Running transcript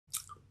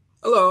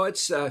Hello,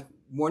 it's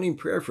morning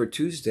prayer for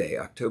Tuesday,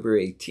 October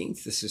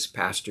 18th. This is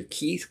Pastor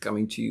Keith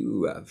coming to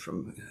you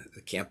from the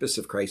campus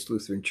of Christ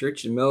Lutheran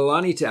Church in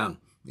Mililani Town,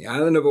 the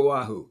island of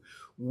Oahu.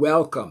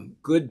 Welcome.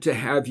 Good to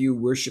have you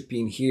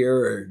worshiping here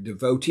or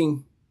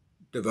devotionaling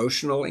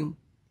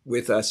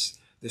with us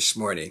this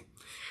morning.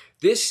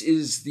 This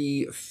is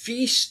the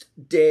feast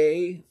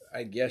day,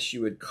 I guess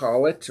you would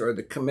call it, or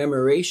the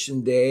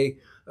commemoration day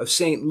of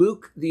St.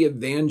 Luke the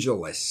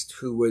Evangelist,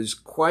 who was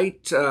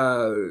quite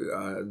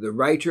the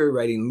writer,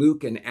 writing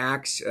Luke and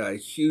Acts,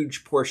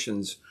 huge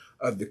portions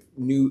of the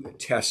New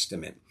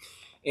Testament.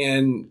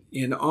 And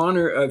in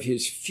honor of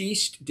his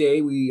feast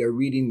day, we are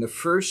reading the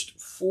first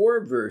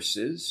 4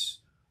 verses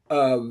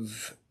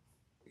of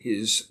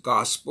his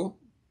gospel,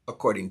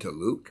 according to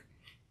Luke,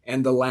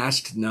 and the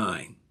last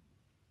 9.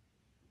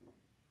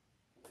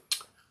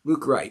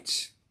 Luke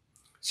writes,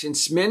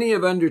 "Since many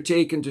have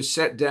undertaken to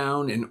set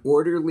down an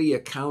orderly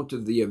account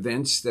of the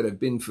events that have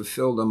been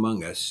fulfilled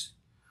among us,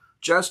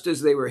 just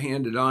as they were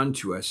handed on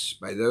to us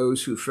by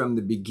those who from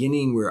the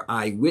beginning were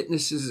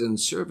eyewitnesses and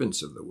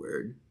servants of the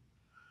word,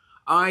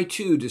 I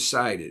too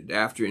decided,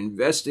 after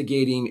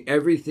investigating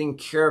everything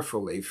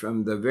carefully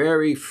from the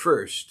very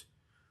first,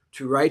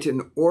 to write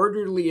an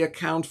orderly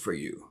account for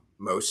you,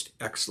 most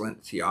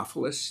excellent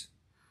Theophilus,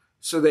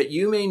 so that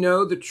you may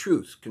know the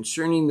truth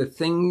concerning the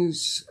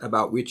things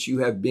about which you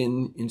have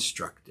been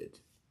instructed."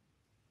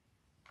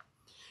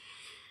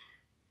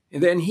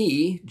 And then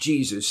he,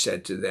 Jesus,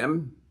 said to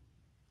them,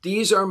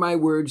 "These are my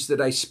words that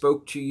I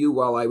spoke to you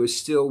while I was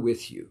still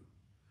with you,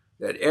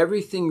 that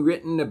everything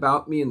written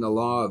about me in the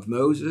law of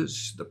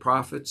Moses, the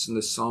prophets, and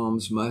the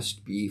Psalms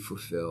must be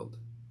fulfilled."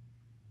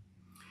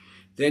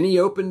 Then he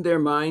opened their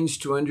minds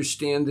to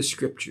understand the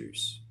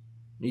scriptures.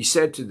 And he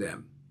said to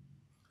them,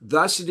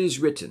 "Thus it is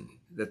written,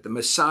 that the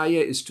Messiah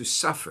is to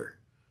suffer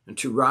and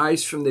to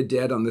rise from the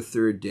dead on the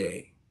 3rd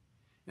day,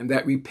 and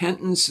that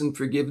repentance and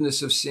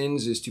forgiveness of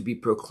sins is to be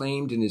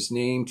proclaimed in his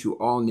name to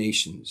all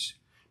nations,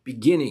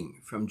 beginning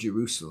from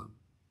Jerusalem.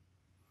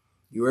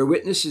 You are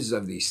witnesses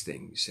of these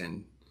things,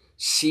 and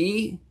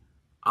see,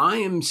 I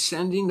am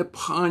sending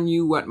upon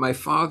you what my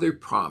Father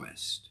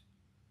promised.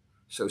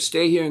 So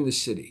stay here in the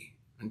city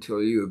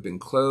until you have been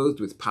clothed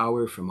with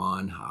power from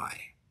on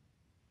high."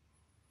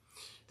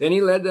 Then he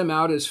led them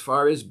out as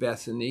far as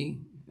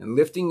Bethany, and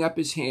lifting up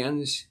his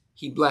hands,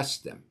 he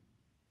blessed them.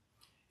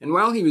 And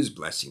while he was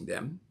blessing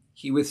them,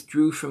 he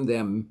withdrew from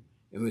them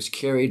and was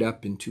carried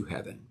up into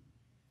heaven.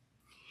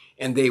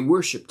 And they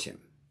worshipped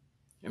him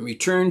and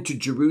returned to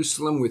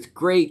Jerusalem with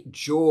great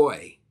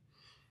joy,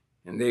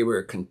 and they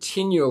were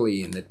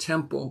continually in the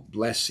temple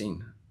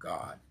blessing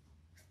God.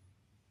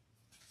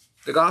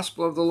 The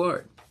Gospel of the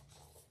Lord.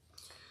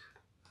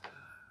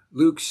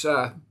 Luke's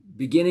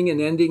beginning and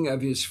ending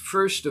of his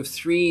first of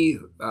 3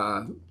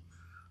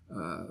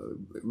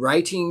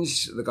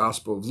 writings, the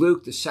Gospel of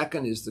Luke. The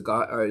second is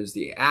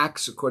the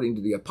Acts according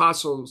to the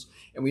apostles,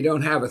 and we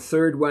don't have a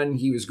third one.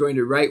 He was going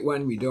to write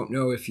one. We don't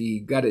know if he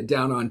got it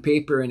down on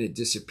paper and it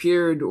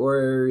disappeared,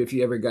 or if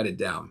he ever got it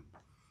down.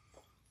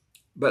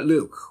 But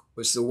Luke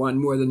was the one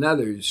more than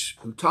others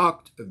who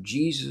talked of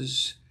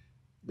Jesus,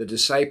 the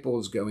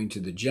disciples going to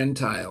the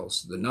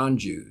Gentiles, the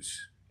non-Jews,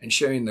 and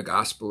sharing the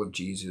gospel of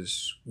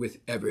Jesus with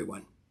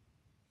everyone.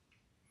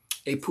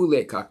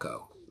 Epule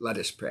kako. Let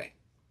us pray.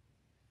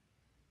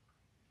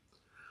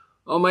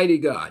 Almighty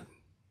God,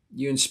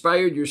 you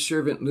inspired your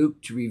servant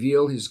Luke to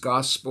reveal in his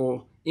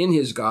gospel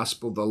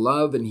the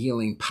love and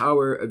healing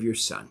power of your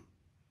Son.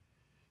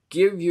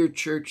 Give your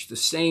church the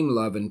same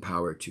love and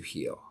power to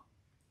heal,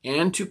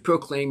 and to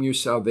proclaim your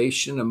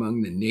salvation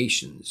among the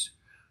nations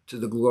to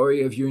the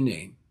glory of your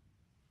name,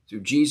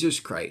 through Jesus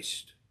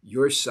Christ,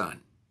 your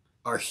Son,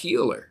 our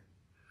healer,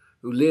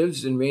 who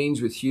lives and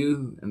reigns with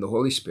you and the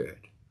Holy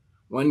Spirit,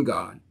 one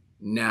God,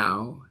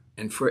 now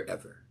and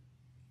forever.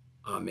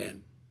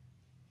 Amen.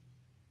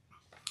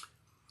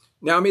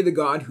 Now may the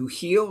God who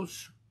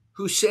heals,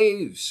 who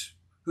saves,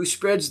 who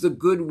spreads the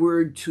good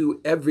word to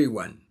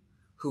everyone,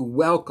 who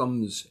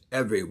welcomes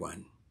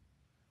everyone,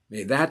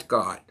 may that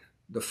God,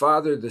 the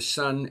Father, the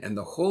Son, and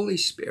the Holy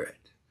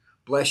Spirit,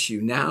 bless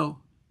you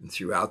now and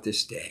throughout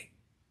this day.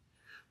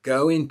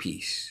 Go in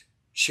peace.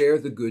 Share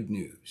the good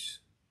news.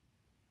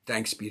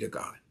 Thanks be to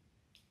God.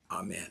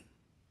 Amen.